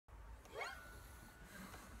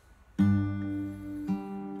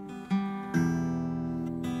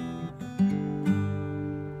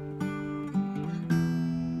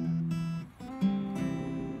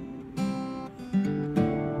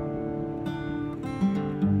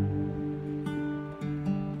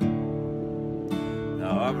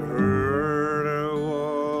I've heard there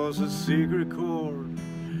was a secret chord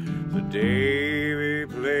the day we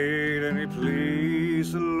played and he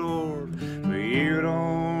pleased the Lord, but you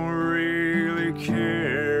don't really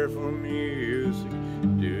care for music,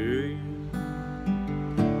 do you?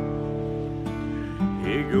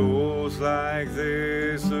 It goes like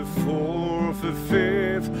this: the fourth, the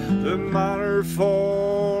fifth, the minor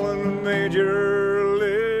fall and the major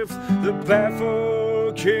lift, the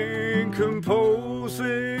baffled king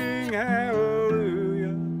composing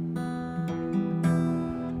hallelujah,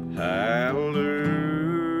 hallelujah,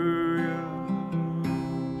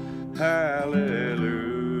 hallelujah,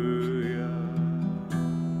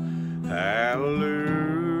 hallelujah,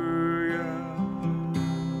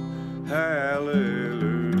 hallelujah.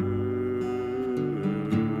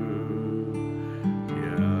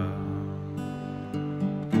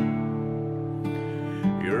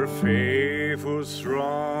 Your faith was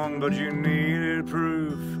strong, but you needed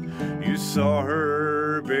proof. You saw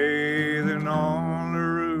her bathing on the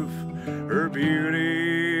roof, her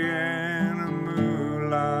beauty and the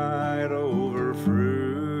moonlight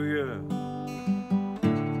overthrew you.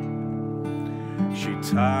 She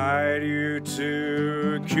tied you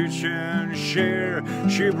to a kitchen chair,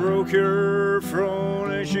 she broke your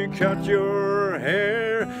throne and she cut your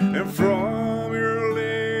hair, and from your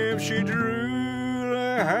lips she drew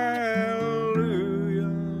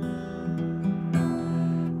hallelujah,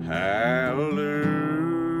 hallelujah,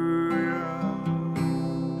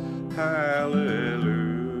 hallelujah,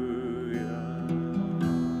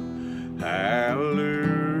 hallelujah,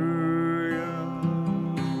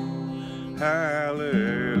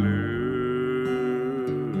 hallelujah.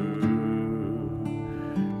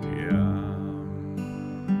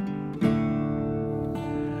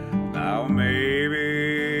 Now maybe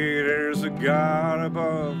there's a God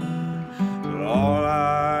above, but all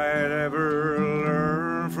I'd ever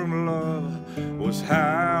learned from love was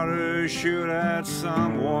how to shoot at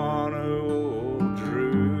someone who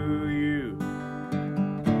drew you.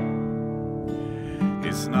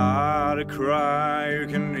 It's not a cry you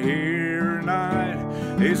can hear at night,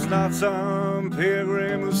 it's not some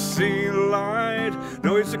pilgrim who's seen the light.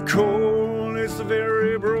 No, it's a cold, it's a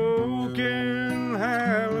very broken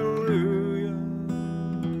hallelujah,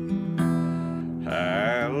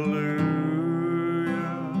 hallelujah,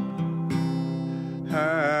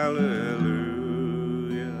 hallelujah,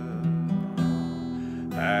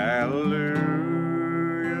 hallelujah,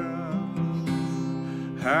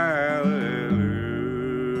 hallelujah.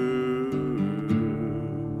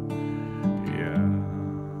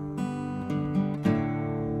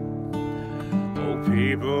 Oh,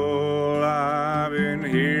 people, I've been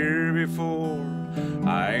here before.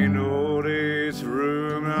 I know this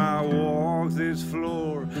room and I walk this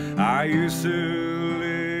floor. I used to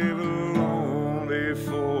live alone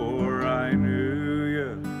before I knew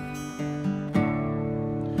you.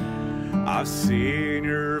 I've seen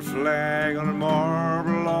your flag on a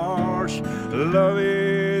marble arch. Love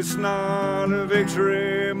is not a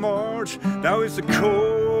victory march. Now it's a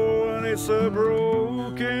cold and it's a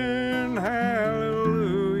broken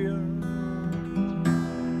hallelujah,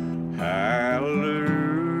 hallelujah,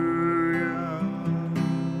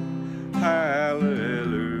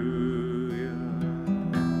 hallelujah,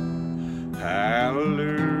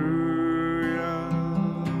 hallelujah,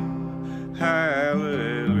 hallelujah.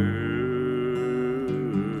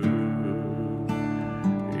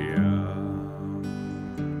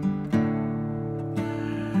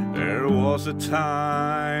 There was a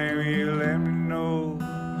time you let me know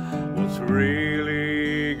what's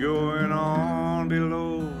really going on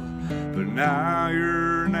below, but now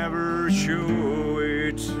you're never show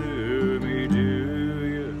it to me, do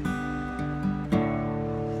you?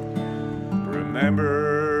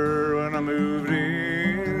 Remember when I moved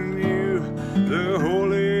in you, the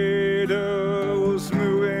holy dove was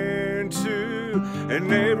moving too,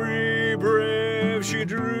 and every breath she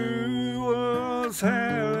drew was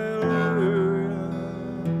hallelujah,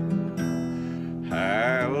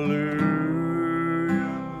 hallelujah,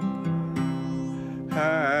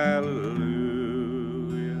 hallelujah,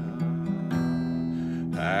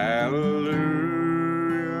 hallelujah,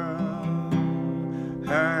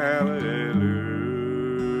 hallelujah.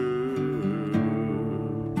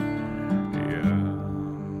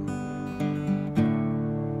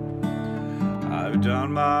 I've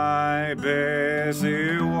done my best,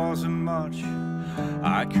 it wasn't much.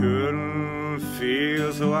 I couldn't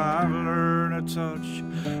feel, so I've learned to touch.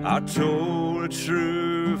 I told the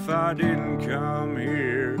truth, I didn't come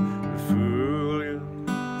here to fool you.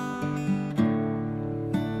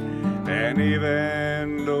 And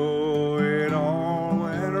even though it all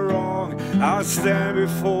went wrong, I stand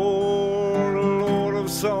before the Lord of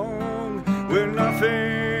Song with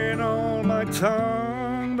nothing on my tongue.